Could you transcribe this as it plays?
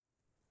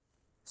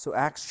So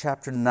Acts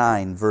chapter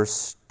 9,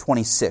 verse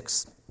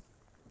 26.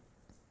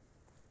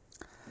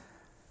 It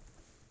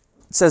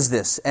says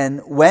this,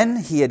 "And when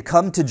he had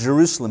come to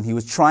Jerusalem, he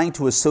was trying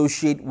to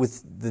associate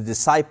with the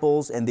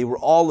disciples, and they were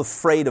all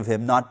afraid of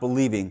him, not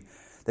believing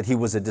that he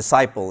was a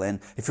disciple." And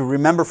if you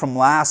remember from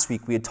last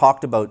week, we had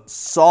talked about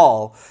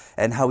Saul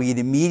and how he had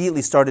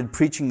immediately started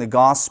preaching the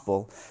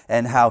gospel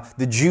and how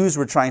the Jews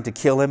were trying to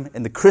kill him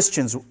and the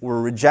Christians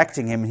were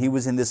rejecting him. And he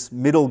was in this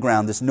middle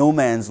ground, this no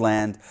man's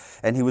land,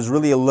 and he was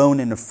really alone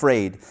and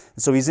afraid.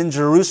 And so he's in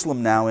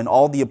Jerusalem now, and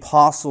all the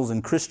apostles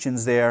and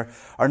Christians there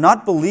are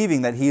not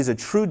believing that he is a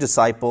true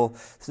disciple,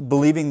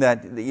 believing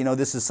that,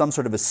 this is some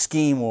sort of a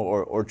scheme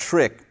or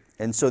trick.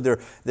 And so they're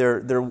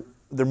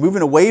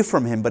moving away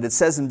from him, but it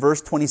says in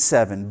verse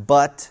 27,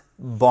 "But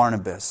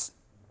Barnabas,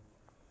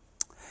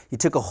 he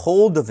took a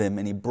hold of him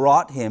and he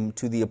brought him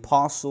to the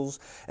apostles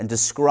and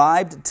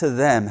described to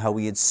them how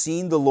he had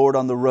seen the Lord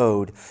on the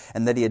road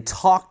and that he had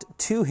talked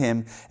to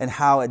him and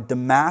how at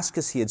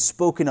Damascus he had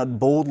spoken out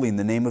boldly in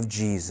the name of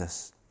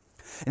Jesus.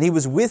 And he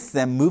was with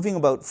them, moving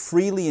about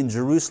freely in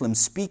Jerusalem,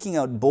 speaking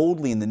out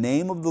boldly in the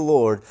name of the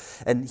Lord.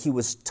 And he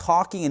was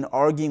talking and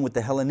arguing with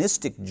the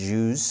Hellenistic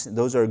Jews.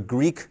 Those are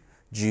Greek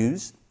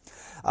Jews.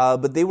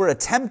 But they were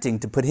attempting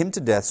to put him to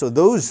death. So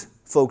those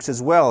folks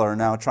as well are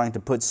now trying to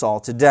put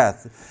Saul to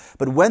death.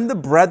 But when the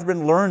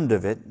brethren learned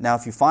of it, now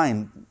if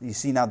you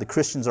see now the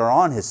Christians are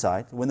on his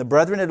side. When the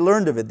brethren had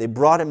learned of it, they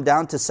brought him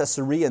down to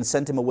Caesarea and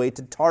sent him away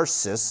to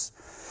Tarsus.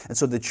 And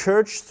so the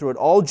church throughout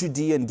all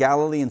Judea and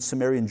Galilee and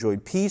Samaria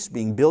enjoyed peace,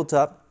 being built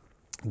up,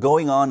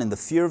 going on in the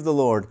fear of the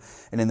Lord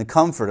and in the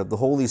comfort of the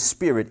Holy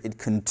Spirit. It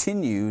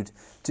continued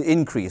to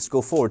increase.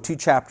 Go forward 2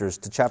 chapters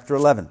to chapter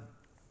 11.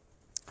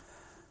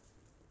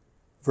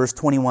 Verse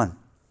 21.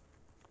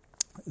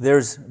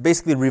 There's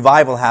basically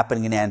revival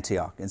happening in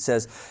Antioch. It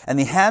says, "And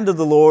the hand of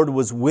the Lord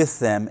was with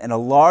them, and a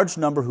large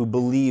number who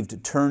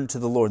believed turned to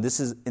the Lord." This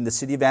is in the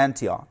city of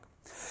Antioch.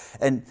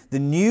 "And the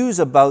news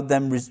about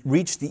them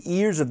reached the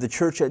ears of the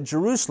church at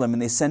Jerusalem,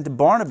 and they sent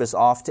Barnabas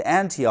off to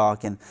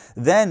Antioch. And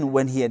then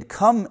when he had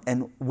come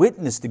and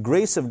witnessed the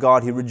grace of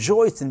God, he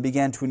rejoiced and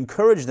began to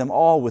encourage them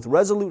all with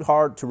resolute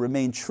heart to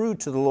remain true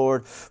to the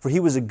Lord. For he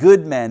was a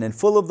good man and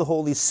full of the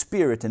Holy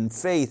Spirit and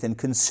faith, and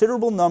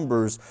considerable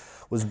numbers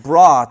was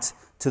brought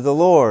to the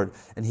Lord.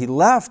 And he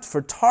left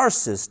for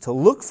Tarsus to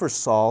look for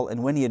Saul,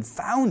 and when he had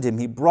found him,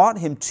 he brought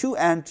him to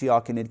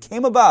Antioch. And it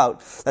came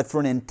about that for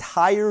an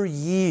entire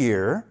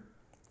year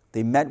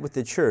they met with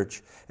the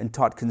church and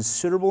taught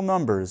considerable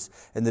numbers,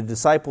 and the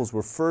disciples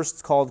were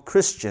first called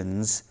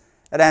Christians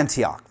at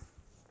Antioch."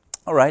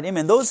 All right,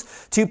 amen. Those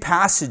two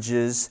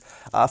passages,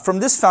 from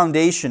this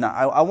foundation,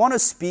 I want to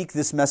speak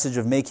this message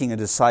of making a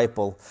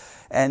disciple.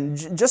 And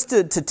just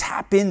to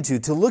tap into,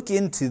 to look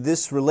into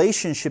this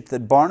relationship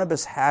that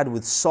Barnabas had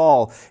with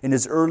Saul in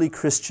his early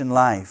Christian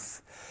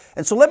life.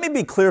 And so let me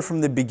be clear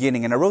from the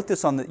beginning, and I wrote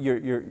this on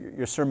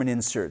your sermon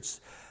inserts,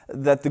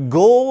 that the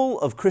goal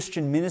of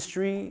Christian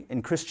ministry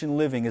and Christian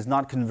living is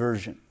not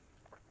conversion.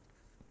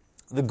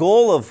 The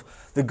goal of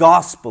the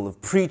gospel,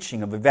 of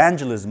preaching, of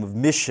evangelism, of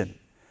mission,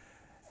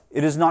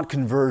 it is not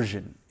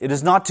conversion. It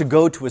is not to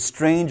go to a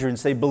stranger and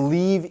say,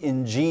 "Believe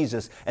in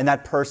Jesus," and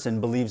that person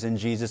believes in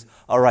Jesus.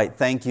 All right,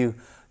 thank you.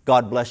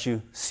 God bless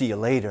you. See you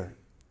later.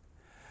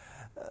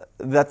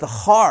 That the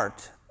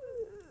heart,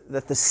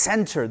 that the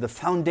center, the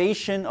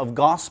foundation of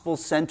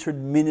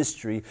gospel-centered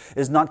ministry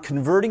is not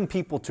converting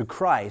people to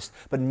Christ,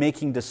 but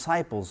making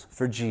disciples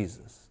for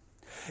Jesus.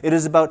 It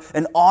is about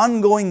an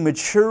ongoing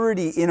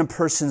maturity in a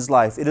person's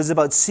life. It is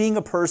about seeing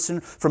a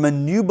person from a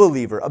new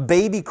believer, a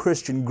baby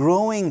Christian,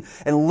 growing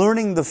and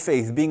learning the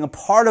faith, being a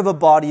part of a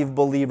body of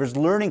believers,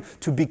 learning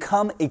to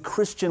become a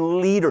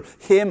Christian leader,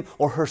 him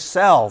or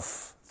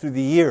herself, through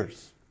the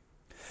years.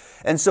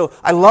 And so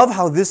I love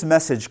how this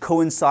message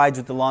coincides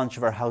with the launch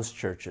of our house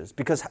churches,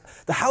 because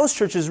the house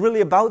church is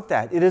really about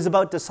that. It is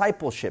about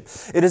discipleship.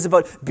 It is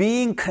about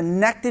being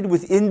connected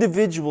with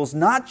individuals,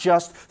 not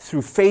just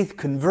through faith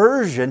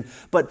conversion,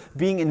 but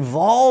being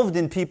involved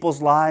in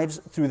people's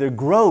lives through their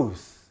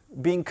growth,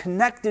 being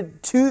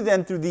connected to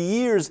them through the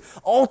years,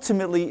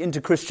 ultimately into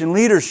Christian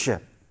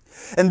leadership.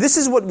 And this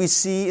is what we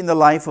see in the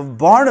life of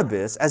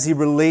Barnabas as he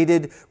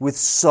related with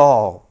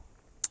Saul.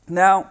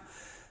 Now,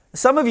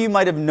 some of you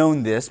might have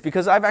known this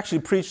because I've actually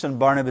preached on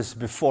Barnabas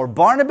before.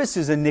 Barnabas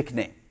is a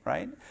nickname,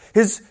 right?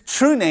 His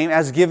true name,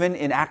 as given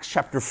in Acts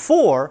chapter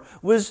 4,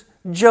 was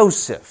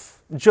Joseph.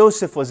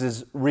 Joseph was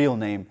his real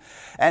name.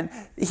 And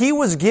he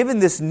was given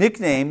this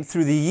nickname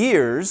through the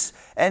years,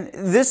 and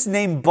this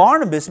name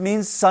Barnabas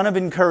means son of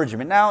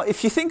encouragement. Now,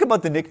 if you think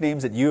about the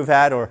nicknames that you've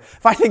had, or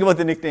if I think about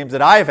the nicknames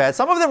that I've had,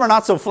 some of them are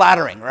not so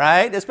flattering,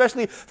 right?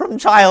 Especially from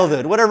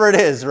childhood, whatever it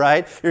is,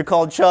 right? You're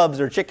called Chubbs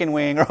or Chicken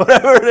Wing or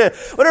whatever it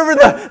is.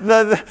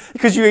 Whatever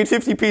because you ate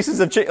 50 pieces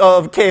of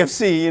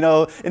KFC,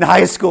 in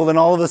high school, and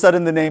all of a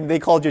sudden they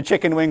called you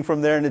Chicken Wing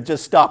from there, and it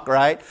just stuck,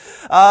 right?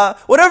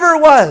 Whatever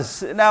it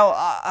was. Now,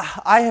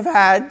 I have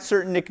had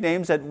certain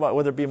nicknames that,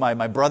 whether it be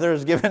my brother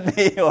has given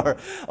me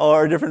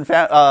or different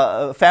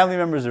family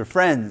members or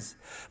friends.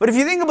 But if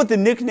you think about the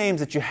nicknames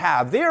that you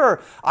have, they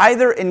are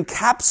either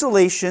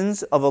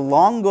encapsulations of a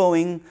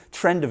long-going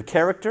trend of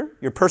character,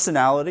 your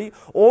personality,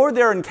 or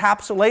they're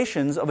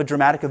encapsulations of a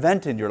dramatic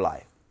event in your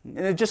life. And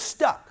it just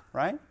stuck,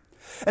 right?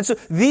 And so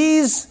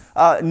these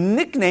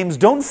nicknames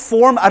don't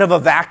form out of a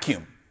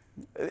vacuum.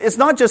 It's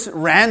not just a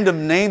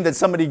random name that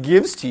somebody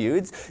gives to you.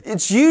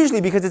 It's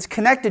usually because it's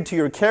connected to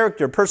your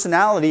character,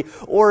 personality,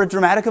 or a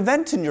dramatic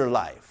event in your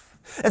life.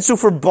 And so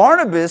for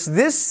Barnabas,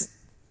 this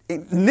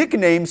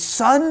nickname,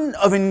 Son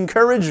of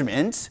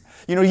Encouragement,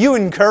 you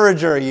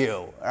encourager, you,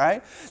 all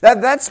right?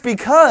 That's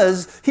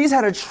because he's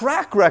had a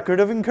track record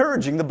of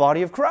encouraging the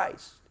body of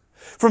Christ.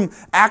 From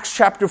Acts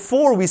chapter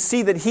 4, we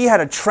see that he had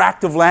a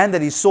tract of land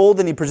that he sold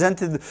and he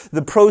presented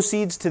the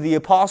proceeds to the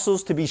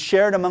apostles to be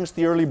shared amongst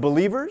the early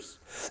believers.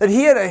 That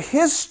he had a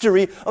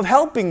history of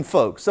helping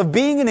folks, of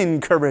being an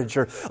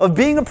encourager, of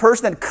being a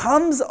person that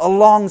comes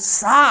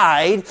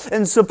alongside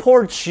and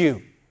supports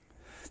you.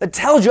 That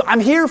tells you,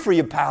 I'm here for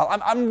you, pal.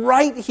 I'm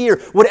right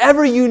here.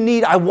 Whatever you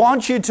need, I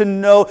want you to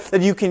know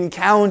that you can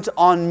count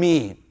on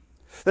me.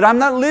 That I'm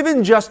not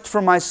living just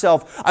for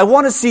myself. I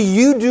want to see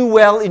you do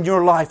well in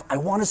your life. I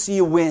want to see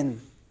you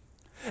win.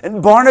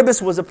 And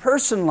Barnabas was a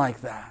person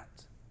like that.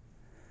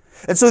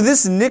 And so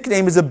this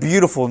nickname is a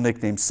beautiful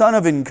nickname, Son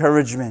of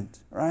Encouragement,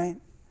 right?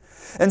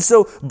 And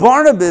so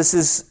Barnabas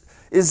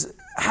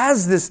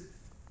has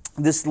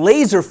this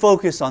laser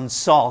focus on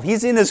Saul.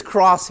 He's in his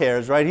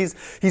crosshairs, right?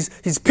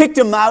 He's picked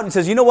him out and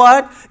says, you know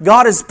what?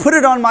 God has put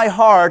it on my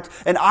heart,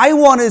 and I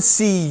want to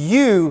see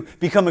you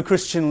become a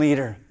Christian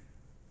leader.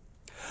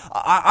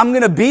 I'm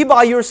going to be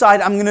by your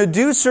side. I'm going to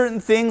do certain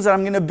things, and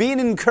I'm going to be an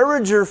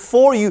encourager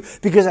for you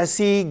because I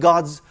see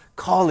God's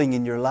calling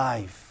in your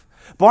life.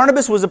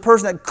 Barnabas was a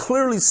person that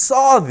clearly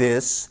saw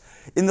this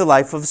in the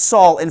life of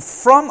Saul. And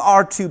from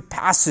our two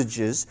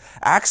passages,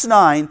 Acts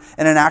 9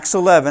 and in Acts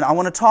 11, I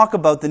want to talk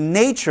about the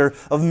nature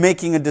of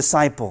making a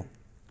disciple.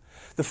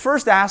 The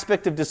first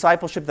aspect of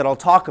discipleship that I'll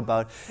talk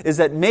about is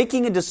that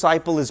making a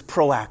disciple is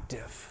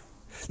proactive.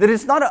 That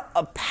it's not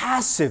a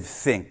passive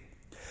thing.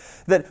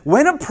 That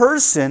when a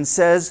person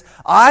says,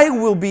 I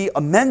will be a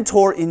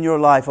mentor in your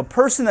life, a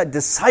person that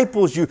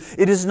disciples you,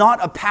 it is not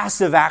a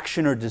passive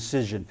action or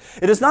decision.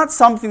 It is not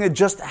something that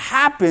just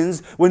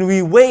happens when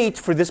we wait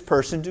for this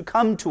person to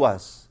come to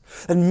us.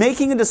 And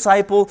making a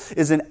disciple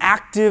is an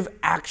active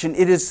action.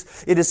 It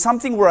is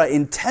something where I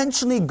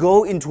intentionally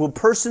go into a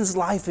person's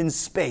life and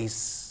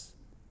space.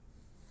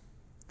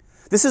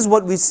 This is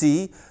what we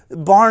see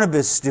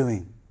Barnabas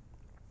doing.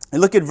 And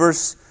look at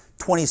verse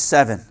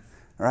 27.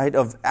 Right,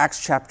 of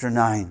Acts chapter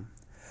 9.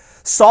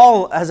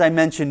 Saul, as I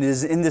mentioned,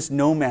 is in this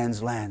no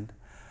man's land.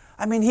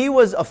 I mean, he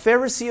was a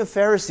Pharisee of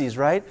Pharisees,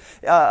 right?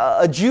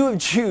 A Jew of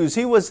Jews.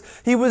 He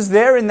was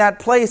there in that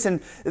place,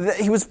 and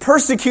he was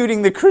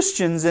persecuting the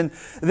Christians. And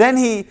then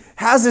he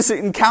has this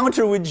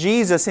encounter with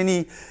Jesus, and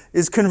he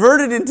is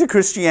converted into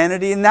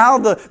Christianity. And now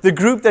the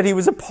group that he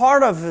was a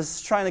part of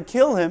is trying to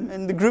kill him,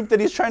 and the group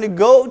that he's trying to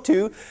go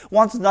to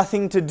wants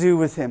nothing to do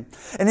with him.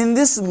 And in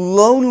this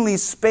lonely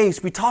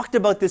space, we talked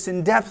about this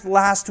in depth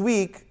last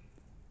week,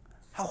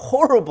 how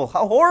horrible,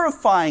 how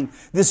horrifying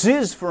this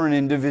is for an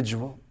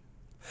individual.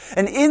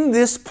 And in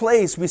this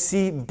place, we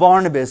see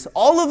Barnabas.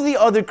 All of the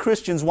other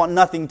Christians want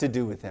nothing to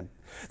do with him.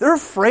 They're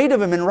afraid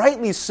of him, and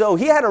rightly so.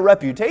 He had a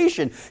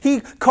reputation.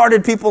 He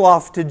carted people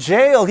off to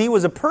jail. He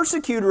was a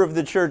persecutor of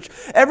the church.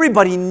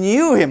 Everybody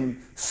knew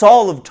him.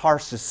 Saul of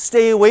Tarsus.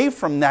 Stay away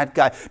from that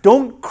guy.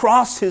 Don't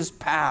cross his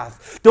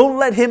path. Don't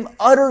let him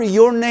utter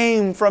your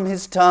name from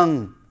his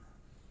tongue.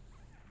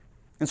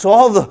 And so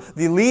all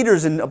the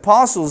leaders and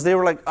apostles, they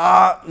were like,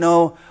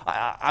 no,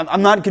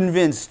 I'm not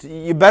convinced.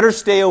 You better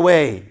stay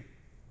away.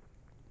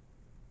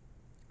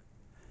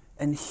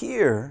 And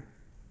here,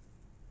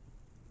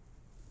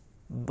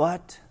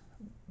 but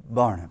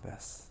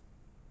Barnabas.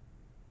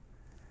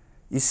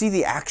 You see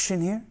the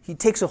action here? He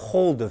takes a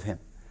hold of him.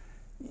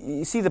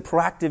 You see the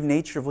proactive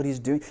nature of what he's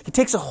doing? He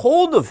takes a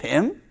hold of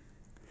him,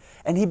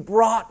 and he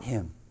brought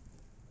him.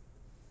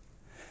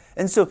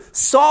 And so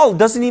Saul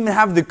doesn't even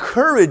have the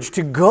courage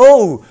to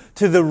go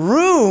to the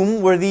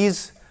room where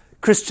these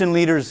Christian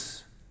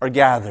leaders are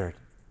gathered.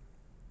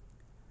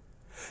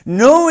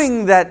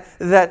 Knowing that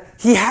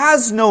he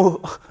has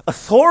no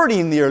authority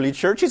in the early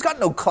church. He's got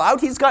no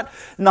clout. He's got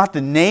not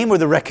the name or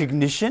the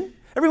recognition.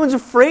 Everyone's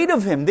afraid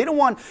of him. They don't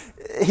want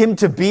him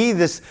to be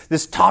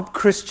this top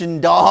Christian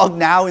dog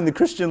now in the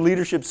Christian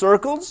leadership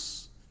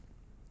circles.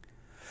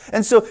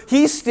 And so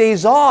he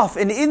stays off.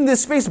 And in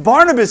this space,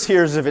 Barnabas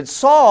hears of it.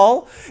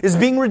 Saul is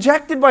being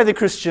rejected by the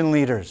Christian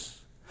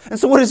leaders. And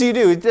so what does he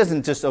do? He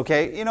doesn't just,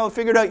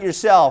 figure it out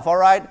yourself. All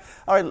right,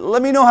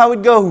 let me know how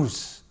it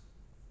goes.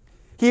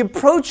 He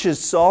approaches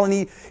Saul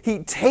and he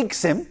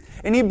takes him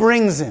and he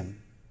brings him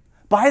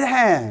by the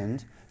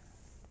hand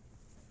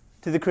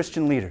to the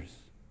Christian leaders.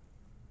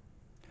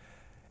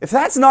 If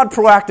that's not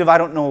proactive, I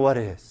don't know what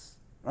is,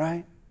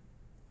 right?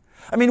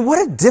 I mean,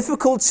 what a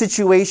difficult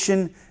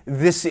situation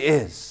this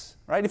is,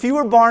 right? If you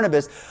were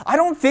Barnabas, I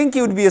don't think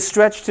it would be a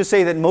stretch to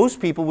say that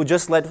most people would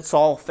just let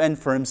Saul fend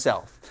for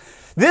himself.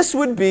 This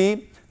would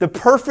be the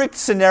perfect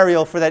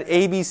scenario for that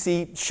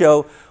ABC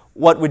show,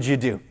 What Would You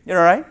Do? You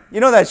know, right?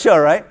 You know that show,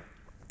 right?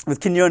 With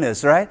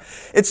Quinones, right?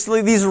 It's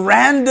like these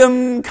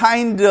random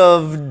kind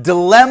of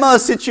dilemma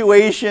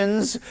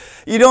situations.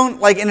 You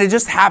don't like, and it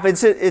just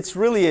happens. It's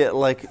really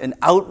like an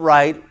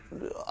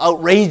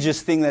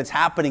outrageous thing that's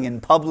happening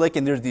in public,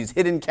 and there's these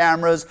hidden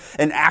cameras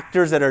and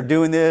actors that are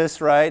doing this,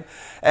 right?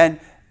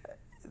 And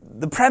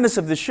the premise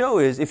of the show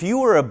is, if you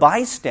were a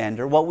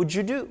bystander, what would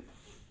you do?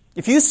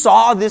 If you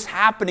saw this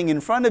happening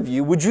in front of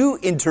you, would you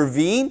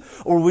intervene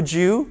or would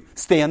you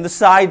stay on the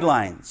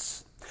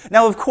sidelines?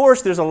 Now, of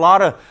course, there's a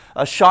lot of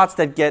shots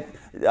that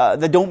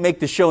that don't make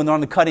the show, and they're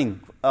on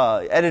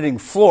the editing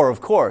floor,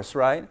 of course,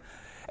 right?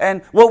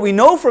 And what we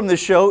know from the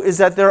show is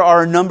that there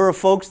are a number of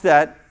folks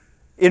that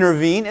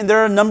intervene, and there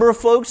are a number of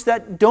folks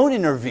that don't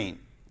intervene,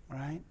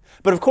 right?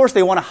 But of course,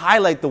 they want to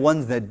highlight the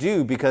ones that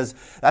do, because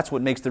that's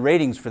what makes the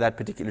ratings for that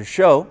particular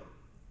show.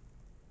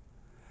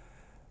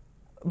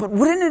 But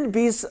wouldn't it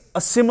be a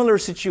similar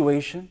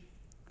situation?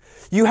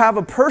 You have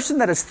a person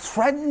that has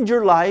threatened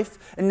your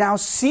life and now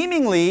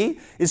seemingly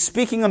is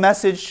speaking a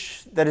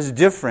message that is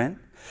different,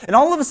 and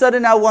all of a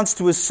sudden now wants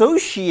to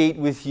associate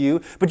with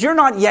you, but you're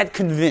not yet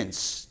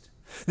convinced.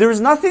 There is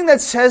nothing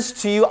that says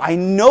to you, I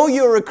know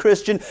you're a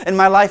Christian and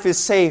my life is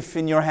safe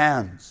in your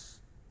hands.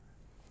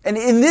 And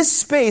in this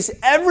space,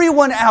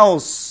 everyone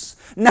else,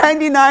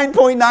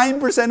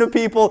 99.9% of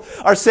people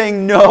are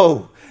saying,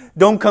 no,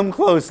 don't come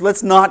close,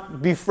 let's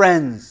not be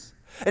friends.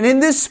 And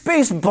in this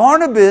space,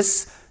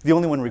 Barnabas, the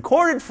only one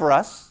recorded for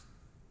us,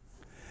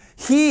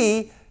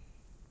 he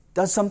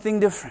does something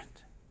different.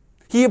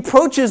 He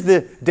approaches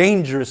the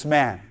dangerous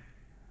man,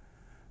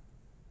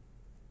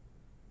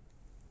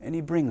 and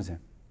he brings him.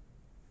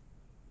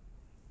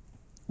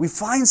 We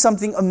find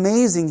something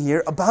amazing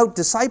here about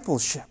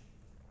discipleship.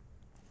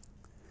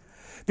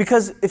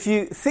 Because if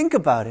you think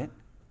about it,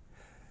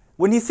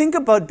 when you think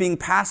about being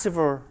passive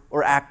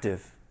or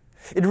active,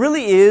 it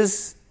really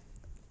is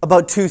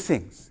about two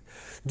things.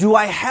 Do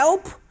I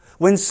help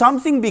when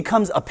something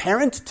becomes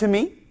apparent to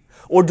me,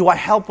 or do I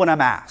help when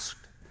I'm asked?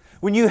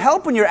 When you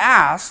help when you're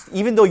asked,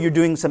 even though you're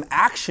doing some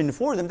action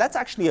for them, that's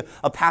actually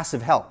a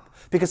passive help,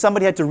 because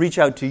somebody had to reach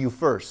out to you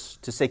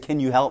first to say, can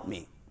you help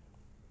me?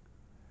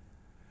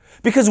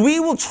 Because we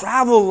will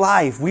travel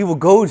life, we will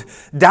go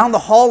down the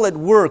hall at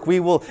work, we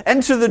will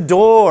enter the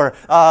door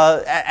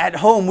at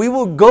home, we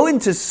will go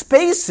into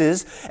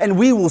spaces and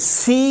we will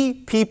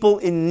see people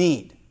in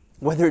need.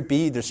 Whether it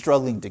be they're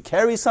struggling to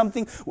carry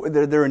something,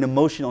 whether they're in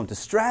emotional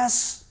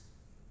distress.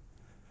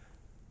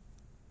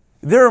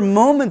 There are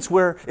moments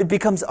where it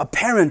becomes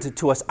apparent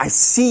to us, I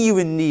see you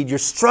in need, you're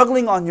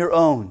struggling on your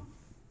own.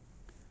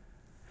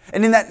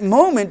 And in that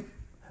moment,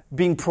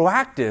 being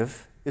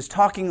proactive is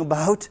talking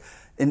about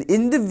an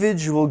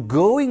individual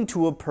going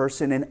to a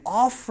person and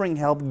offering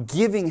help,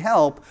 giving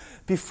help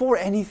before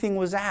anything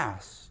was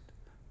asked,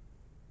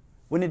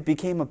 when it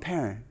became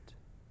apparent.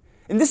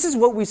 And this is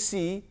what we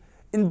see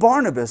in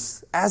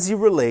Barnabas as he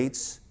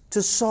relates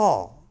to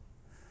Saul.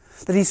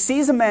 That he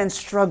sees a man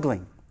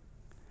struggling,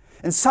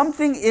 and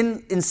something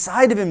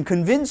inside of him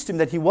convinced him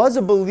that he was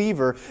a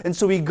believer, and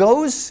so he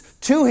goes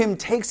to him,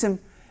 takes him,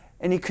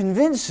 and he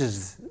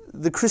convinces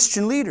the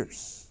Christian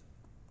leaders.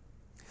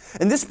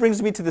 And this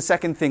brings me to the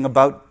second thing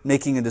about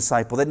making a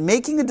disciple, that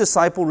making a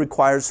disciple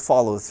requires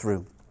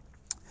follow-through.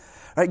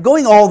 Right?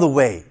 Going all the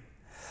way.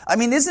 I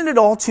mean, isn't it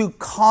all too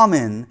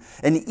common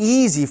and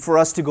easy for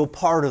us to go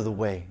part of the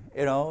way?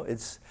 You know,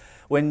 it's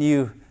when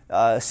you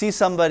see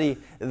somebody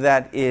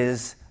that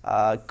is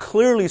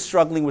clearly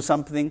struggling with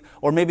something,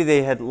 or maybe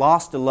they had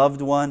lost a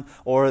loved one,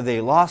 or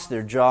they lost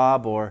their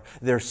job, or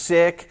they're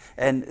sick,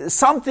 and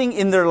something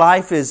in their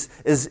life is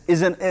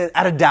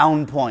at a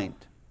down point.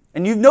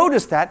 And you've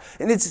noticed that,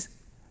 and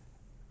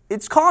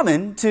it's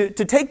common to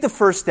take the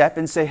first step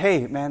and say,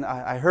 hey, man,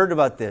 I heard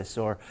about this,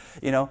 or,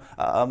 you know,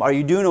 are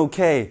you doing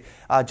okay?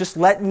 Just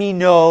let me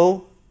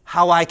know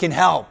how I can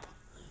help.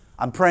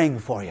 I'm praying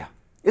for you.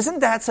 Isn't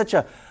that such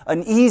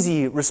an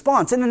easy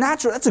response? And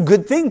that's a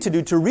good thing to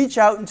do, to reach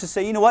out and to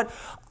say, you know what,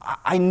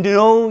 I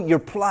know your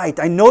plight,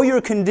 I know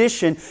your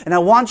condition, and I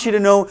want you to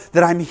know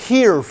that I'm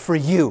here for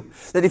you.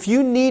 That if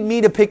you need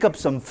me to pick up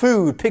some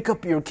food, pick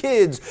up your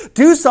kids,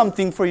 do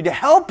something for you to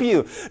help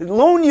you,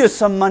 loan you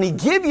some money,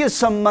 give you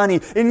some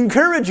money,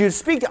 encourage you to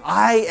speak,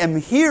 I am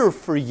here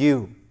for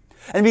you.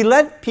 And we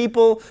let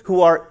people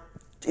who are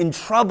in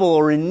trouble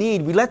or in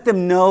need, we let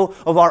them know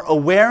of our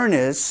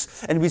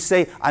awareness, and we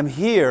say, I'm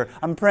here,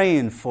 I'm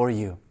praying for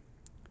you.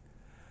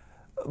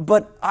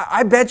 But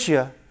I bet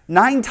you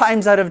 9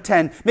 times out of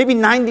 10, maybe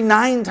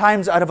 99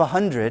 times out of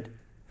 100,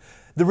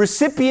 the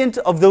recipient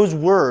of those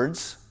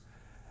words,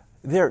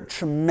 they're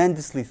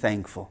tremendously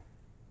thankful.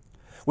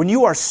 When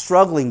you are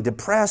struggling,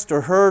 depressed or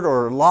hurt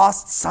or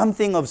lost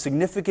something of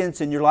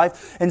significance in your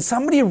life, and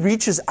somebody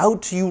reaches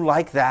out to you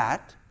like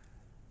that,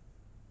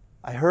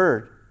 I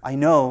heard, I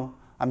know,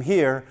 I'm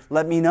here,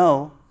 let me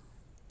know.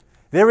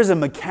 There is a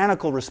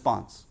mechanical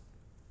response.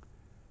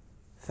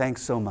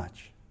 Thanks so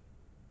much.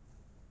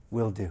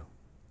 Will do.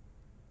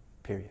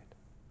 Period.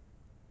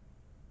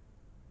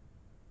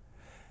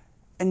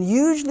 And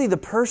usually the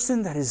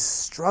person that is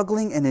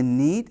struggling and in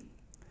need,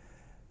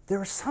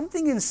 there is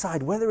something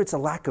inside, whether it's a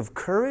lack of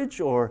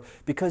courage or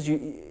because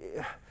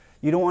you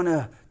don't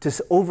want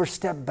to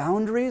overstep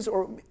boundaries,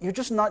 or you're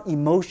just not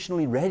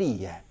emotionally ready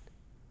yet.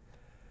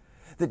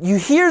 That you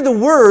hear the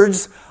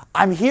words,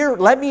 I'm here,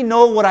 let me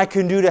know what I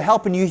can do to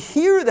help. And you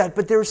hear that,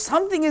 but there's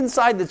something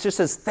inside that just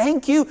says,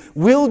 thank you,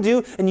 will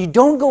do, and you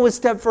don't go a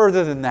step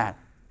further than that.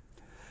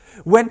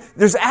 When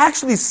there's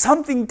actually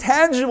something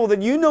tangible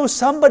that you know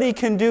somebody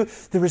can do,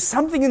 there is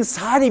something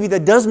inside of you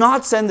that does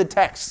not send the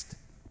text.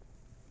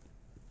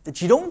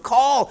 That you don't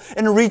call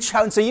and reach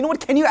out and say, you know what,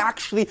 can you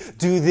actually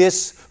do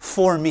this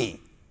for me?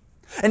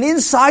 And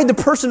inside, the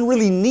person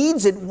really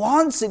needs it,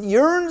 wants it,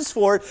 yearns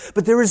for it,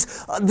 but there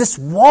is this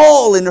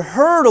wall and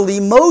hurdle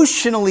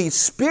emotionally,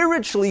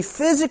 spiritually,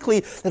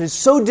 physically that is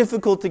so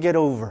difficult to get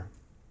over.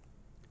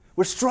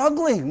 We're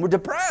struggling, we're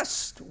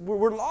depressed,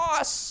 we're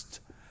lost.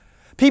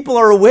 People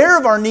are aware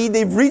of our need,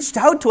 they've reached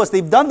out to us,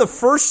 they've done the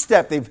first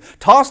step, they've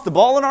tossed the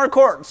ball in our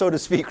court, so to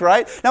speak,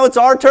 right? Now it's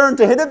our turn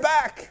to hit it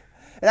back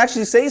and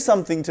actually say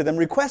something to them,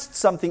 request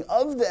something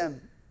of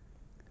them.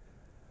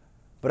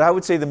 But I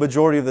would say the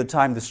majority of the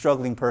time, the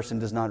struggling person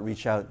does not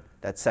reach out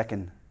that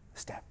second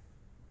step.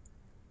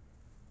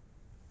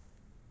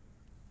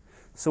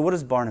 So what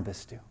does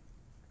Barnabas do?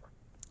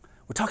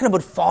 We're talking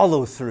about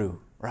follow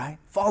through, right?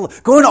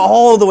 Going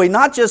all the way,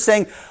 not just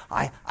saying,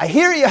 I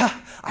hear you,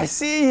 I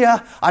see you,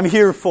 I'm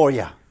here for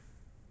you.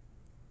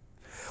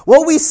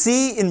 What we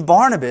see in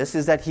Barnabas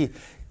is that he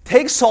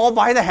takes Saul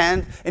by the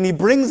hand and he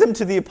brings him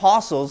to the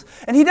apostles,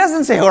 and he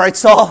doesn't say, all right,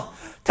 Saul,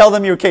 tell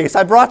them your case.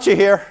 I brought you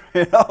here,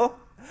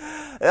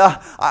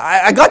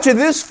 I got you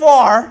this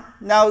far.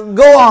 Now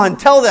go on,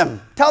 tell them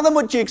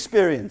what you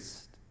experienced.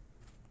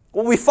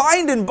 What we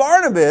find in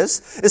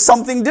Barnabas is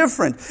something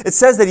different. It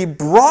says that he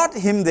brought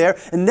him there,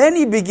 and then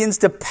he begins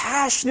to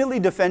passionately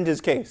defend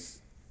his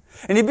case.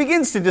 And he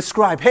begins to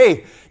describe,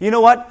 hey, you know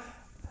what?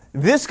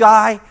 This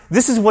guy,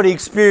 this is what he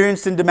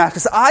experienced in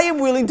Damascus. I am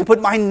willing to put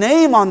my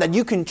name on that.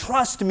 You can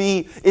trust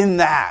me in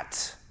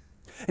that.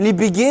 And he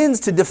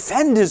begins to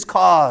defend his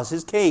cause,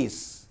 his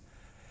case.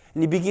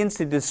 And he begins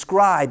to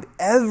describe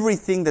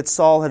everything that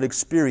Saul had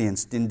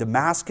experienced in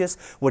Damascus,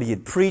 what he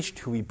had preached,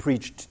 who he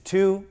preached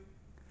to.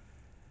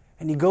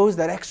 And he goes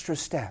that extra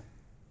step.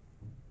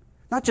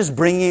 Not just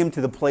bringing him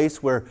to the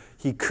place where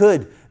he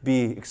could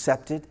be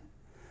accepted,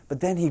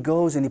 but then he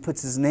goes and he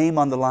puts his name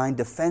on the line,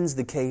 defends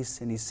the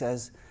case, and he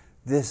says,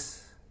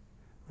 this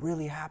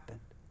really happened.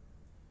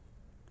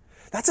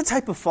 That's a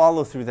type of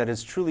follow-through that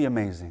is truly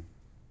amazing.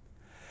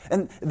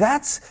 And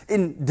that's,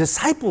 in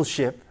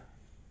discipleship,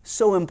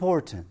 so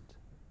important.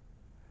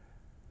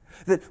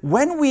 That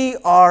when we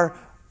are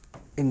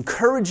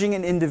encouraging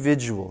an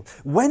individual,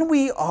 when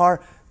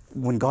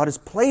God has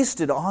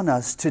placed it on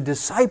us to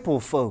disciple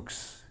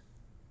folks,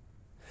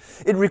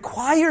 it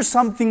requires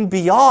something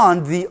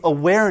beyond the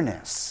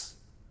awareness.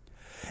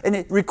 And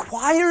it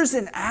requires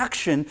an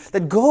action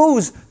that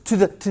goes to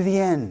the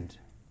end.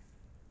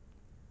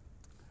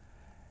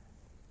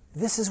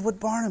 This is what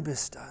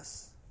Barnabas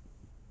does.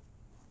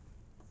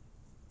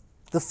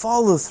 The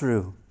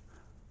follow-through.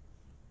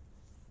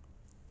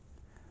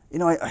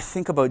 I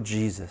think about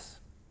Jesus.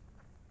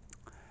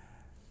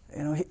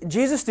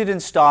 Jesus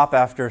didn't stop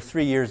after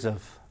 3 years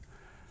of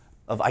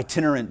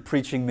itinerant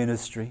preaching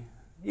ministry.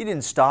 He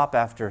didn't stop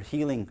after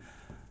healing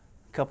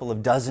a couple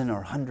of dozen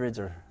or hundreds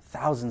or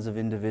thousands of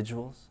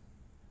individuals.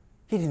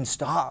 He didn't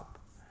stop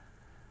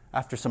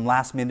after some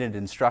last-minute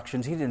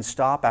instructions. He didn't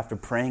stop after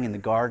praying in the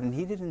garden.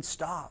 He didn't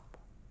stop.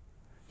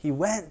 He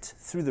went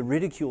through the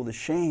ridicule, the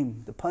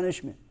shame, the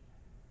punishment.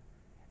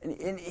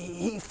 And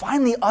he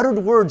finally uttered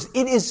words,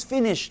 "It is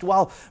finished,"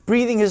 while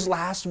breathing his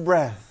last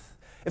breath.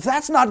 If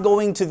that's not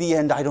going to the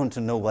end, I don't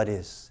know what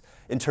is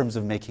in terms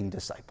of making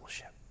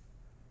discipleship.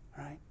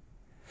 Right?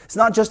 It's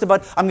not just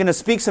about, I'm going to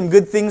speak some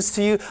good things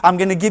to you. I'm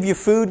going to give you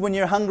food when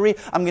you're hungry.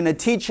 I'm going to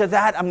teach you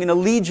that. I'm going to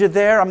lead you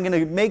there. I'm going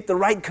to make the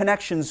right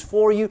connections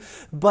for you.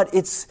 But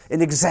it's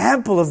an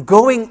example of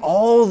going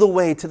all the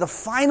way to the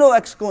final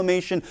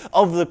exclamation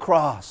of the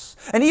cross.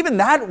 And even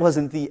that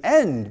wasn't the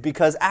end,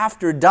 because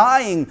after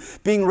dying,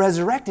 being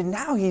resurrected,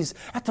 now he's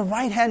at the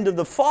right hand of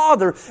the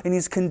Father, and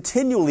he's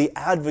continually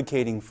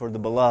advocating for the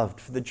beloved,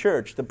 for the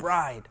church, the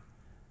bride.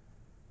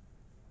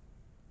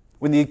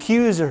 When the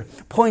accuser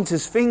points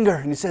his finger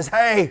and he says,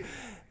 "Hey,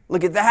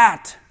 look at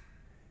that.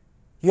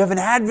 You have an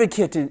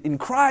advocate in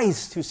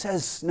Christ who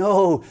says,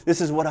 'No, this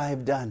is what I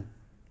have done.'"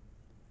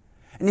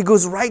 And he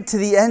goes right to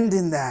the end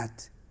in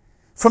that.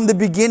 From the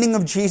beginning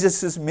of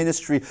Jesus'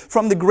 ministry,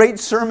 from the great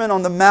Sermon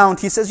on the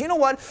Mount, he says, you know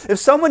what? If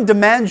someone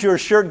demands your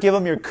shirt, give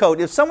them your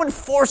coat. If someone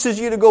forces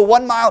you to go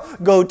 1 mile,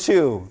 go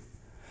 2.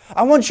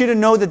 I want you to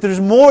know that there's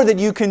more that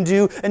you can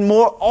do and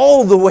more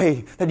all the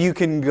way that you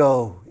can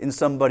go in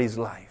somebody's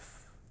life.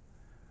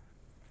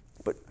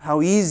 But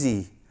how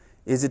easy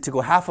is it to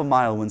go half a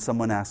mile when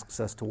someone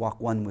asks us to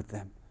walk 1 with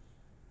them?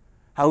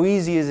 How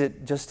easy is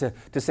it just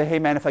to say, "Hey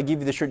man, if I give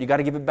you the shirt, you got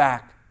to give it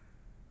back."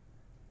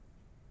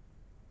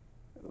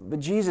 But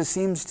Jesus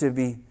seems to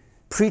be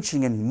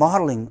preaching and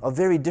modeling a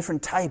very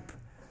different type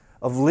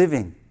of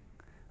living,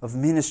 of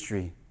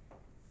ministry,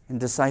 and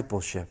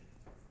discipleship.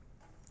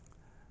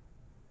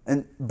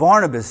 And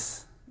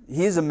Barnabas,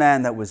 he is a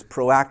man that was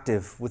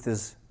proactive with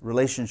his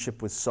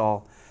relationship with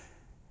Saul,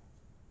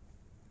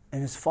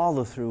 and his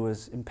follow-through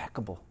was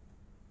impeccable.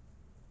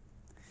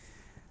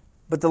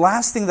 But the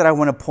last thing that I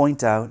want to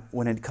point out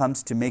when it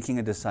comes to making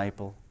a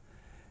disciple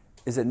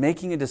is that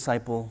making a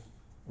disciple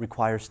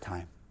requires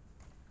time.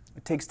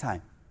 It takes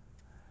time.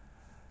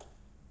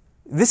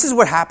 This is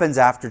what happens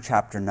after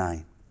chapter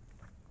 9.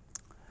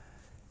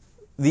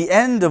 The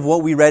end of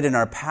what we read in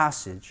our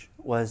passage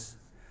was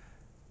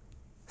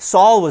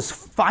Saul was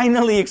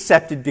finally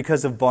accepted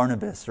because of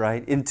Barnabas,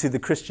 right, into the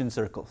Christian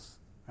circles,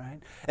 right?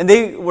 And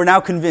they were now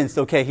convinced,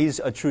 okay, he's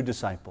a true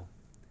disciple.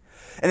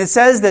 And it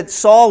says that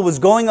Saul was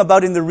going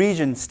about in the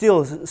region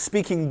still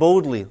speaking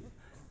boldly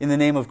in the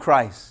name of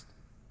Christ,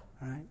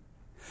 right?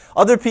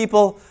 Other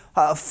people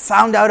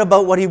found out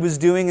about what he was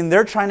doing, and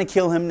they're trying to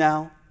kill him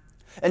now.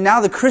 And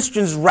now the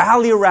Christians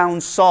rally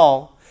around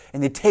Saul,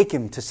 and they take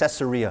him to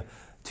Caesarea,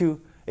 to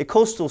a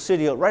coastal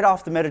city right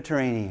off the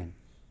Mediterranean.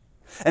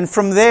 And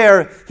from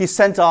there, he's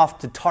sent off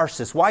to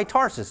Tarsus. Why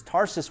Tarsus?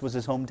 Tarsus was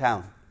his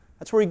hometown.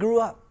 That's where he grew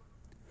up.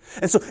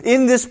 And so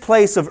in this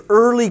place of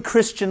early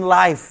Christian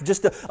life,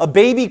 just a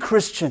baby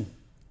Christian,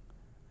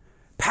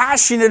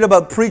 passionate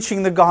about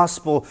preaching the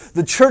gospel,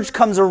 the church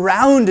comes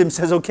around him,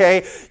 says,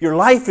 okay, your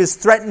life is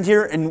threatened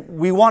here, and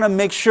we want to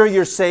make sure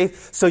you're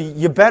safe, so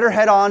you better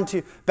head on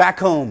to back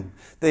home.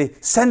 They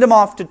send him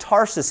off to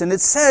Tarsus, and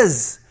it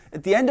says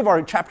at the end of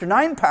our chapter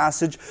 9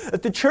 passage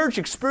that the church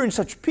experienced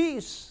such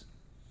peace.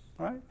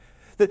 Right?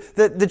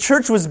 The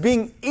church was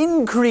being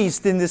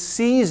increased in this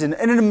season,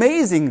 and an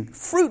amazing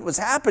fruit was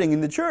happening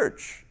in the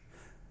church.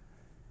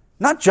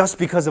 Not just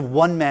because of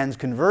one man's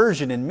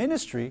conversion and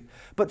ministry,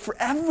 but for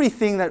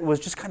everything that was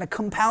just kind of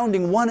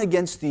compounding one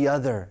against the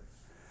other.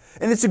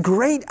 And it's a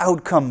great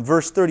outcome,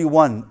 verse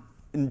 31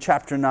 in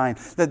chapter 9,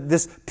 that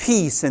this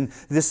peace and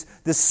this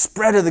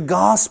spread of the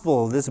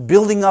gospel, this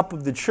building up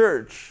of the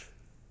church.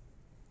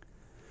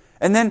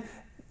 And then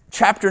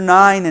chapter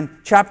 9 and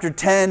chapter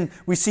 10,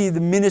 we see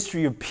the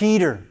ministry of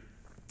Peter.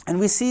 And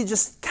we see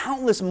just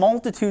countless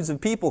multitudes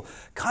of people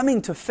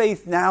coming to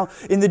faith now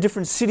in the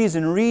different cities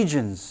and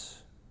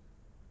regions.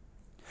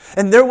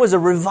 And there was a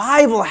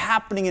revival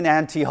happening in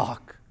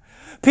Antioch.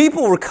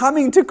 People were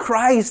coming to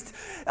Christ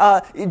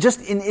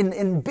just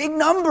in big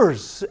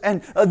numbers.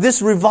 And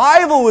this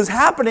revival was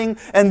happening,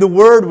 and the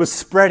word was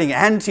spreading.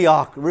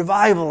 Antioch,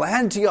 revival,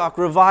 Antioch,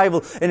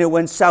 revival. And it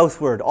went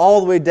southward,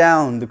 all the way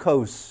down the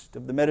coast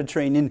of the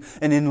Mediterranean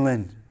and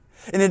inland.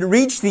 And it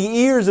reached the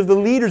ears of the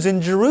leaders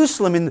in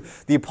Jerusalem, and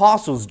the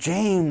apostles,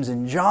 James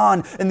and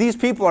John. And these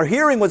people are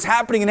hearing what's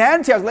happening in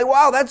Antioch. Like,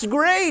 wow, that's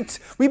great.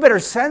 We better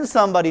send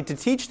somebody to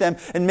teach them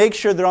and make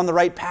sure they're on the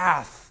right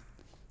path.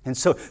 And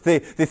so they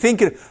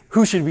think,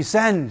 who should we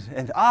send?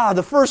 And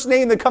the first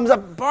name that comes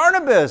up,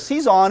 Barnabas.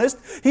 He's honest.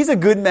 He's a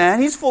good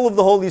man. He's full of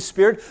the Holy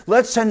Spirit.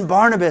 Let's send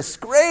Barnabas.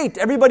 Great.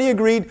 Everybody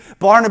agreed.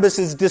 Barnabas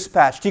is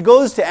dispatched. He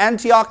goes to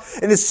Antioch,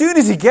 and as soon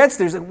as he gets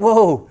there, he's like,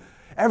 whoa.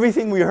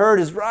 Everything we heard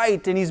is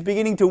right, and he's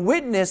beginning to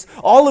witness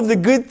all of the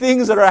good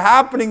things that are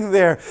happening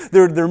there.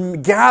 They're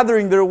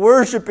gathering, they're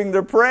worshiping,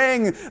 they're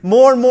praying.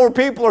 More and more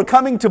people are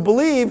coming to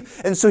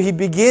believe, and so he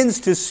begins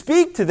to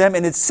speak to them,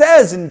 and it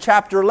says in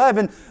chapter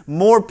 11,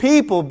 more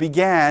people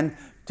began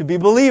to be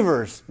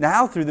believers,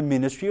 now through the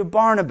ministry of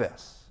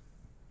Barnabas.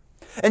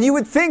 And you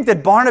would think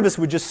that Barnabas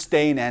would just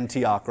stay in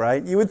Antioch,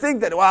 right? You would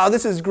think that, wow,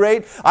 this is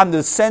great. I'm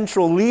the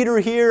central leader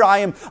here. I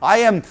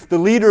am the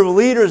leader of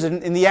leaders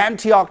in the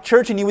Antioch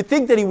church. And you would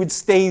think that he would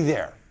stay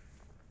there.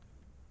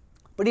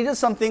 But he does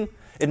something,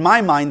 in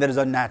my mind, that is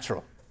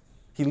unnatural.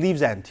 He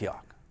leaves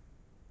Antioch.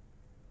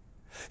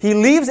 He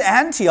leaves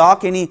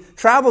Antioch and he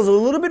travels a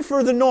little bit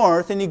further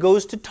north and he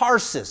goes to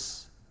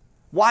Tarsus.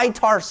 Why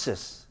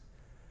Tarsus?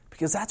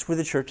 Because that's where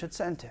the church had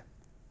sent him.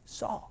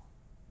 Saul.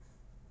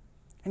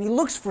 And he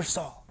looks for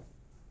Saul.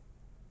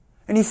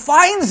 And he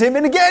finds him,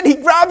 and again, he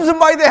grabs him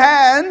by the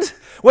hand,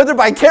 whether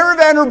by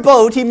caravan or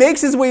boat. He makes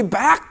his way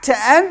back to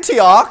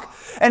Antioch,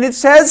 and it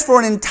says for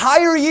an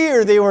entire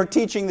year they were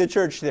teaching the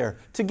church there,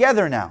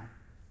 together now.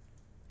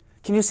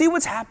 Can you see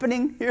what's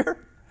happening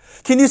here?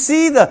 Can you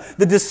see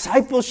the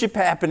discipleship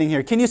happening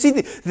here? Can you see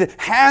the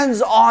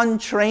hands-on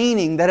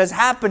training that is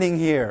happening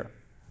here?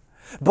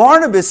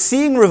 Barnabas,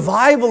 seeing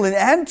revival in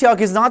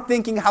Antioch, is not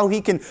thinking how he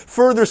can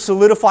further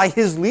solidify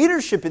his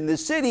leadership in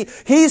this city.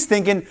 He's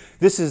thinking,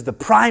 this is the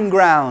prime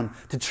ground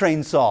to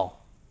train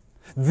Saul.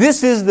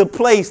 This is the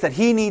place that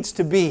he needs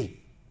to be.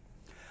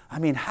 I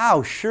mean,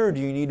 how sure do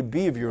you need to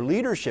be of your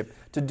leadership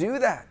to do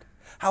that?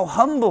 How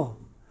humble,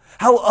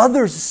 how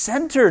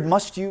others-centered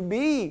must you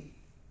be?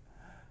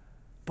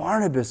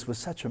 Barnabas was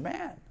such a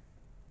man.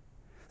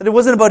 That it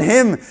wasn't about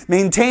him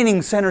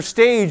maintaining center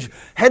stage,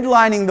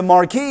 headlining the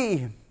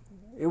marquee.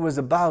 It was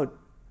about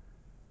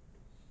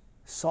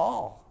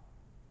Saul.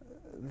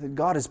 That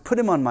God has put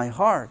him on my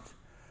heart.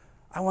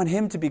 I want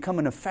him to become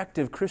an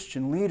effective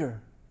Christian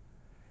leader.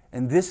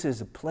 And this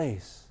is a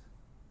place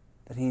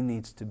that he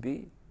needs to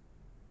be.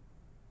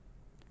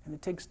 And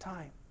it takes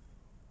time.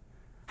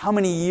 How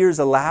many years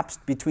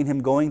elapsed between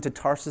him going to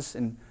Tarsus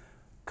and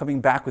coming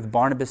back with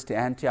Barnabas to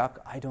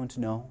Antioch? I don't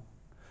know.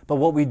 But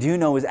what we do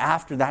know is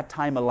after that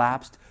time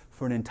elapsed,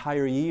 for an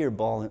entire year,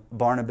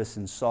 Barnabas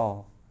and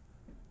Saul,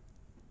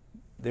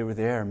 they were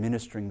there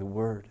ministering the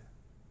word,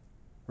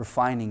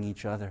 refining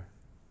each other.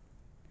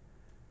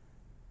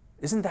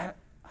 Isn't that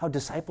how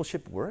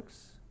discipleship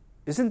works?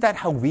 Isn't that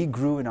how we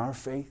grew in our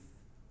faith?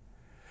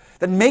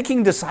 That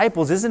making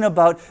disciples isn't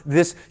about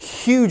this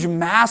huge,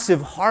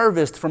 massive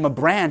harvest from a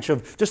branch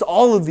of just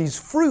all of these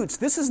fruits.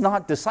 This is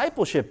not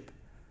discipleship.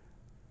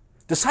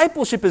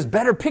 Discipleship is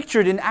better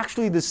pictured in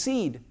actually the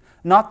seed,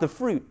 not the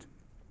fruit.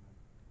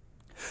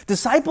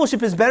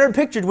 Discipleship is better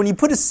pictured when you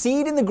put a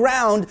seed in the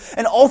ground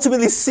and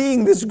ultimately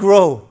seeing this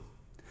grow.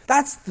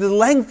 That's the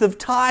length of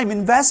time,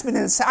 investment,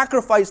 and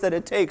sacrifice that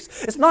it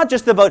takes. It's not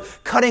just about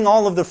cutting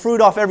all of the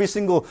fruit off every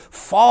single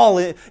fall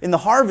in the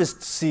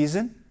harvest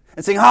season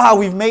and saying,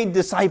 we've made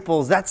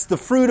disciples. That's the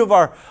fruit of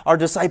our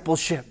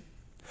discipleship.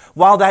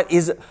 While that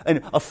is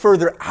a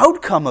further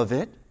outcome of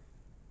it,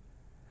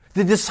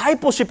 the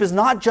discipleship is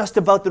not just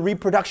about the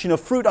reproduction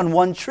of fruit on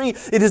one tree.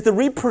 It is the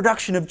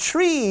reproduction of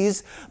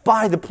trees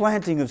by the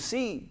planting of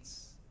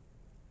seeds.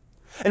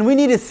 And we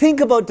need to think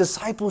about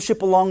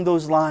discipleship along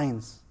those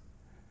lines.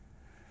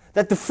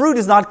 That the fruit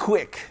is not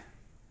quick.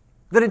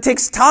 That it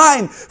takes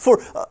time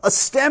for a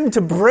stem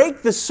to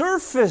break the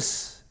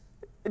surface.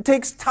 It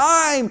takes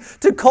time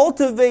to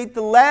cultivate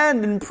the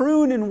land and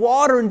prune and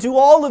water and do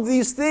all of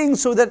these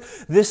things so that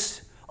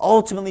this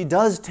ultimately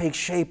does take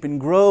shape and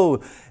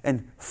grow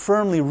and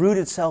firmly root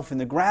itself in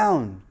the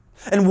ground.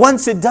 And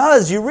once it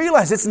does, you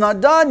realize it's not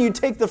done. You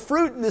take the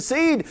fruit and the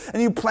seed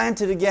and you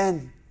plant it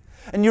again.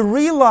 And you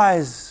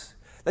realize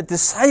that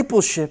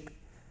discipleship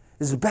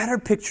is better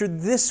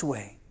pictured this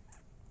way.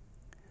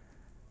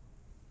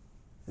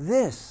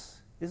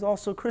 This is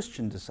also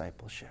Christian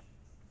discipleship.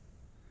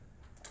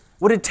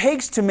 What it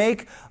takes to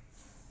make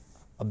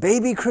a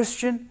baby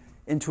Christian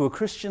into a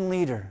Christian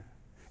leader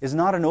is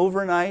not an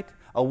overnight,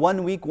 a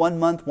 1 week, 1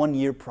 month, 1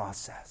 year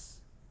process.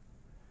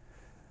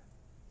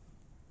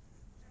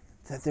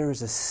 That there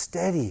is a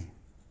steady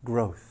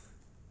growth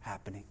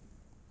happening.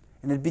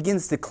 And it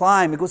begins to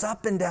climb. It goes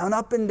up and down,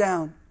 up and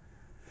down.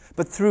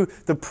 But through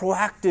the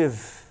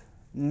proactive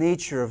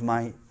nature of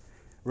my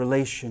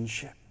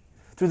relationship,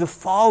 through the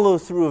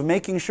follow-through of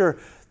making sure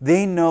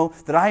they know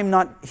that I'm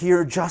not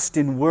here just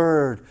in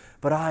word,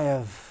 but I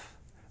have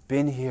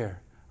been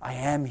here, I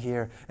am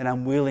here, and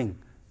I'm willing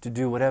to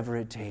do whatever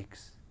it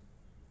takes.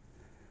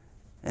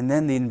 And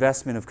then the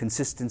investment of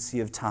consistency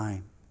of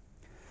time.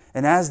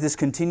 And as this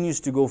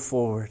continues to go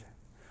forward,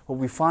 what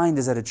we find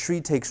is that a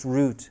tree takes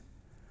root,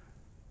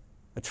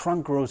 a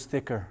trunk grows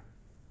thicker,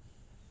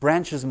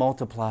 branches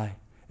multiply,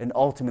 and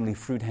ultimately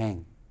fruit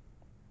hang.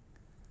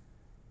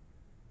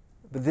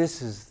 But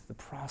this is the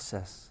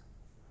process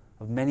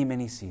of many,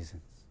 many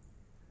seasons,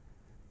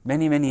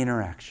 many, many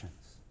interactions,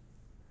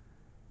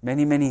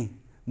 many, many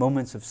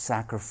moments of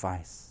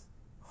sacrifice,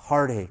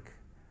 heartache,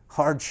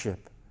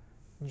 hardship,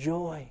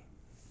 joy,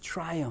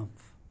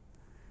 triumph.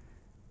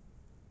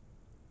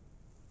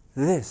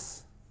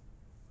 This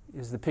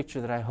is the picture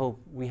that I hope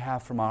we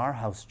have from our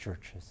house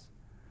churches,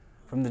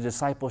 from the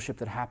discipleship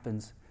that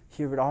happens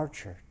here at our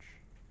church.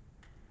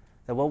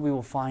 That what we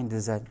will find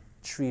is that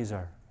trees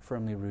are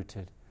firmly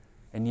rooted,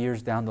 and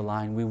years down the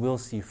line we will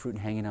see fruit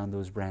hanging on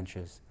those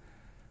branches.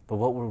 But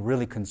what we're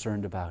really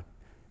concerned about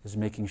is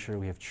making sure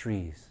we have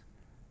trees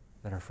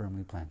that are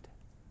firmly planted.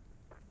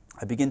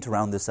 I begin to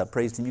round this up.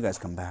 Praise team, you guys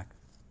come back.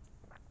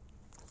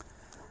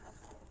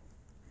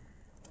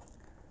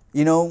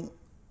 You know,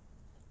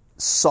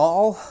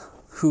 Saul,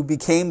 who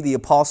became the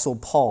Apostle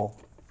Paul,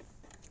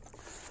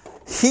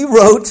 he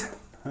wrote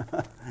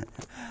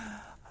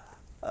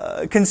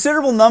a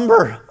considerable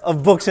number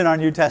of books in our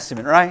New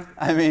Testament, right?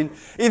 I mean,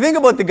 you think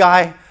about the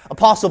guy,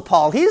 Apostle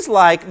Paul, he's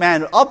like,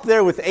 man, up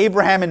there with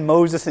Abraham and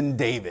Moses and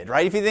David,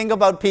 right? If you think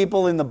about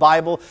people in the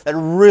Bible that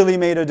really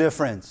made a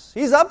difference,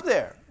 he's up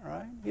there,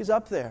 right? He's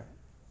up there.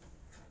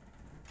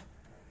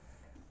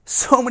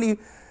 So many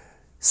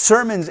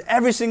sermons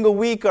every single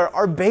week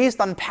are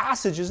based on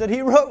passages that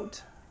he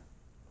wrote.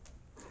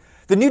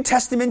 The New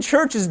Testament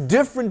church is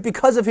different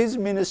because of his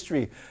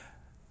ministry.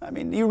 I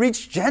mean, you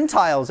reach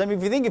Gentiles. I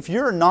mean, if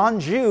you're a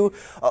non-Jew,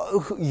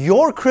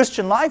 your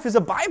Christian life is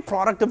a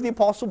byproduct of the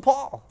Apostle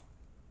Paul.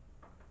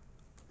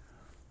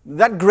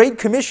 That great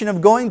commission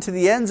of going to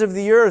the ends of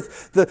the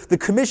earth, the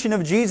commission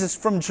of Jesus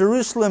from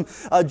Jerusalem,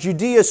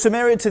 Judea,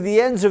 Samaria to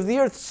the ends of the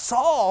earth,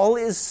 Saul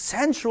is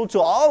central to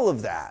all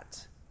of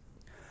that.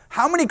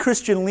 How many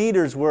Christian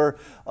leaders were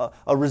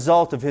a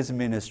result of his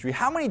ministry?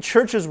 How many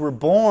churches were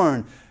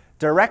born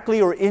directly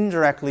or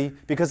indirectly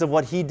because of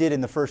what he did in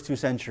the first 2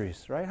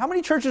 centuries, right? How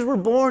many churches were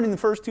born in the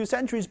first 2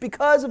 centuries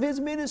because of his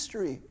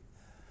ministry?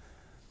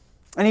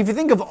 And if you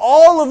think of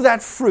all of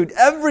that fruit,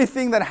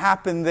 everything that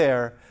happened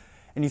there,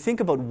 and you think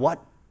about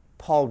what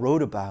Paul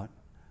wrote about,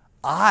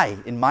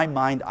 in my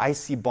mind, I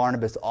see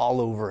Barnabas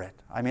all over it.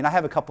 I mean, I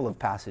have a couple of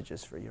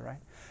passages for you, right?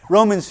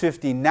 Romans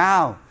 15,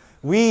 now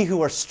we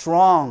who are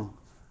strong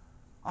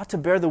ought to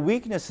bear the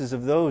weaknesses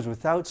of those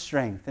without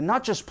strength, and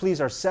not just please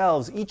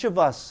ourselves. Each of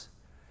us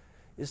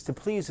is to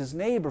please his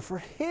neighbor for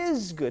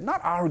his good,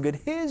 not our good,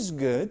 his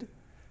good,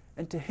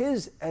 and to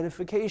his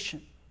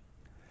edification.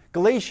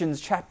 Galatians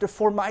chapter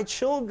 4, my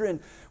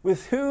children,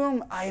 with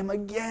whom I am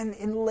again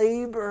in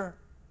labor,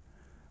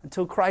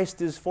 until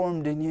Christ is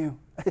formed in you.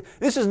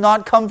 This is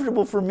not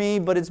comfortable for me,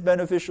 but it's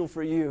beneficial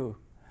for you.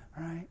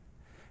 Right?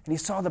 And he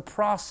saw the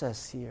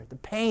process here, the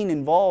pain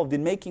involved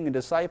in making a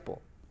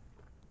disciple,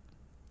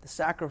 the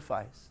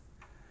sacrifice.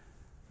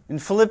 In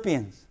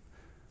Philippians,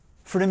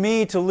 for to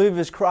me to live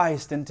is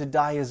Christ and to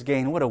die is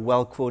gain. What a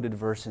well-quoted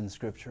verse in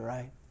Scripture,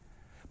 right?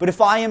 But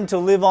if I am to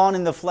live on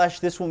in the flesh,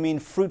 this will mean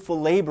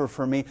fruitful labor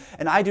for me,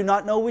 and I do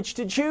not know which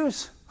to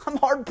choose. I'm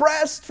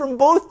hard-pressed from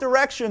both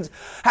directions,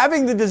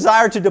 having the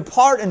desire to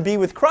depart and be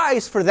with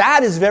Christ, for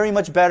that is very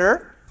much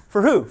better.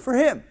 For who? For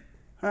him.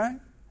 All right?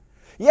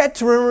 Yet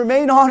to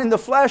remain on in the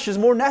flesh is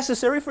more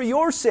necessary for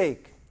your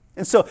sake.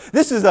 And so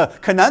this is a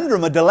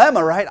conundrum, a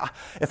dilemma, right?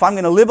 If I'm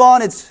going to live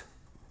on, it's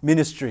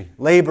ministry,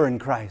 labor in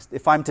Christ.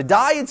 If I'm to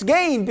die, it's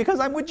gain because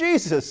I'm with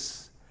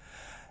Jesus.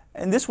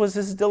 And this was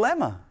his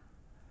dilemma.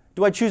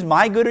 Do I choose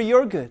my good or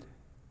your good?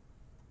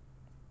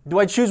 Do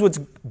I choose what's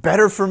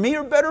better for me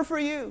or better for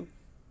you?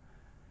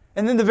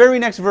 And then the very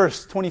next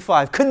verse,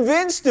 25,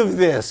 convinced of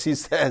this, he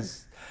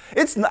says.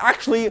 It's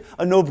actually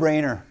a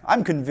no-brainer.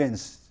 I'm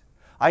convinced.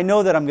 I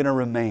know that I'm going to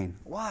remain.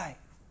 Why?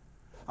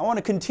 I want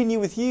to continue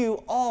with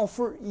you all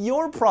for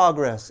your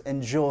progress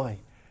and joy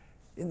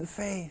in the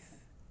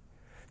faith.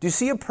 Do you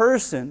see a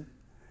person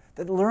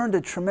that learned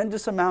a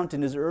tremendous amount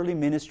in his early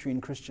ministry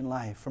and Christian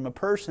life from a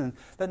person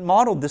that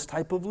modeled this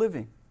type of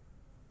living?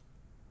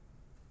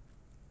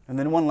 And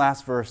then one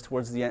last verse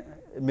towards the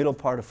middle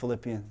part of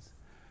Philippians.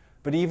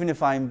 But even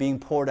if I am being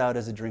poured out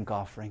as a drink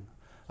offering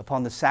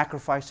upon the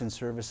sacrifice and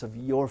service of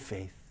your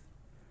faith,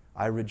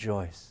 I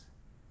rejoice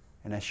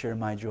and I share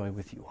my joy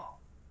with you all.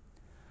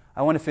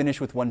 I want to finish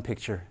with one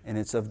picture, and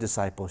it's of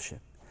discipleship.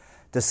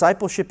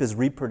 Discipleship is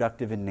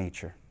reproductive in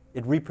nature.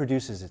 It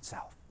reproduces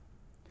itself.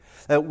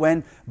 That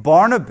when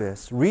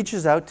Barnabas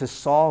reaches out to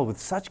Saul with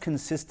such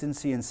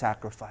consistency and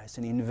sacrifice,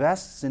 and he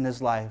invests in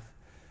his life,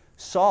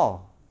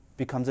 Saul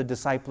becomes a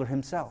discipler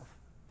himself.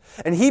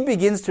 And he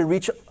begins to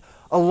reach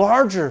a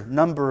larger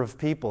number of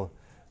people.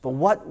 But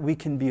what we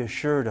can be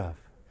assured of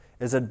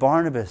is that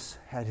Barnabas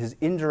had his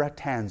indirect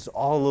hands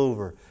all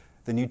over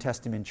the New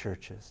Testament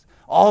churches,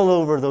 all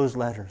over those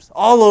letters,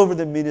 all over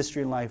the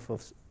ministry and life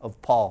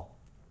of Paul.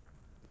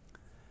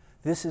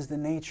 This is the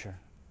nature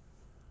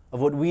of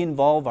what we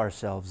involve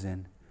ourselves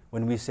in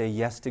when we say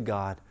yes to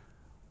God.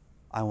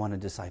 I want to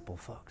disciple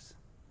folks.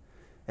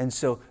 And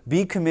so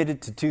be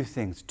committed to two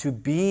things: to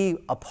be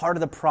a part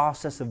of the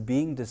process of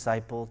being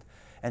discipled,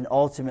 and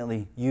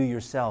ultimately you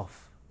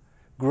yourself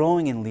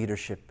growing in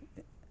leadership,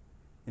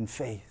 in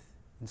faith,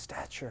 in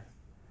stature,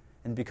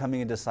 and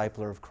becoming a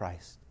discipler of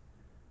Christ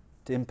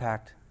to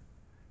impact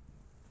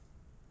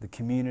the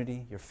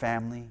community, your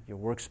family, your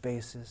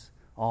workspaces,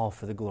 all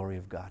for the glory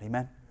of God.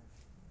 Amen?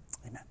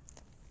 Amen.